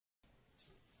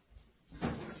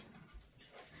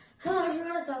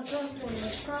Something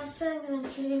this class I'm going to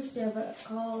introduce you a book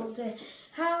called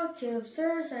How to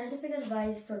Observe Scientific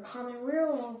Advice for Common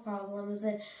Real-World Problems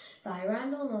by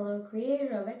Randall Munroe,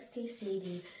 creator of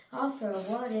XKCD, author of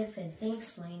What If and Think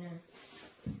Explainer.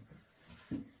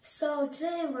 So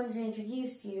today I'm going to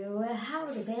introduce you how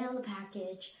to mail a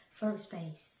package from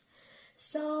space.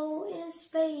 So in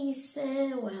space,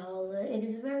 it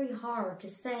is very hard to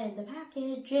send the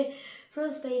package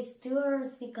from space to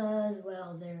Earth because,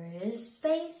 there is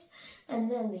space, and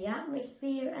then the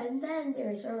atmosphere, and then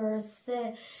there's Earth,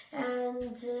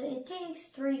 and it takes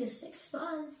 3 to 6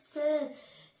 months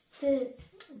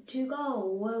to go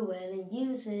when it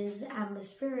uses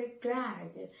atmospheric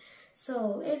drag.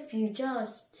 So if you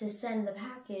just send the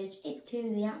package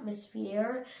into the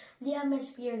atmosphere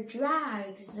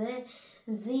drags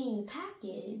the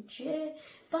package,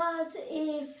 but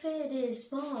if it is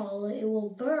small, it will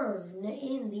burn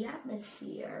in the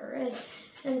atmosphere.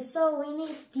 And so we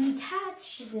need to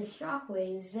detach the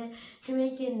shockwaves to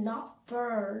make it not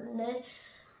burn.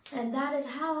 And that is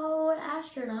how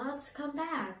astronauts come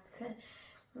back.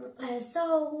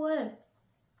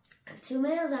 To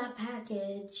mail that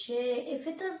package, if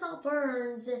it does not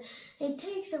burn, it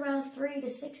takes around 3 to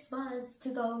 6 months to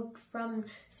go from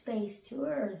space to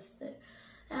Earth.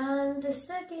 And the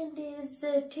second is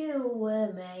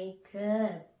to make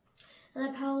an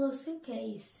Apollo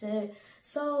suitcase.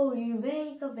 So you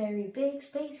make a very big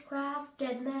spacecraft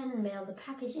and then mail the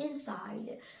package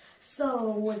inside.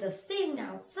 So the thing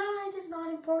outside is not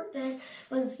important,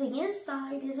 but the thing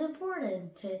inside is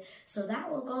important. So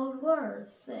that will go to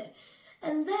Earth.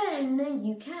 And then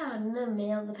you can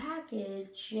mail the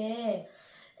package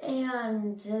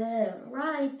and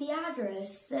write the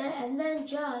address and then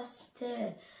just,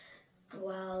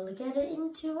 get it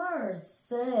into Earth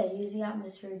using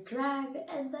atmospheric drag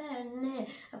and then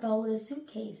Apollo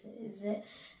suitcases.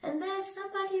 And then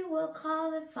somebody will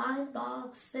come and find the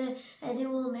box and they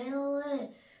will mail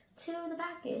it to the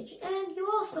package. And you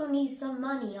also need some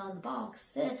money on the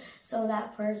box so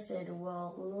that person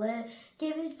will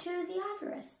give it to the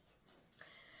address.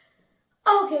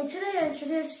 Okay, today I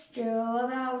introduced you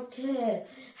about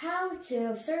how to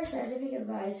observe scientific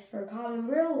advice for common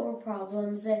real-world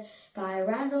problems by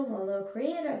Randall Munroe,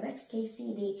 creator of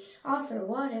XKCD, author of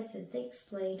What If and Think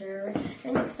Explainer.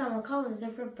 And next time I'll come with a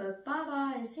different book.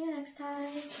 Bye-bye, and see you next time.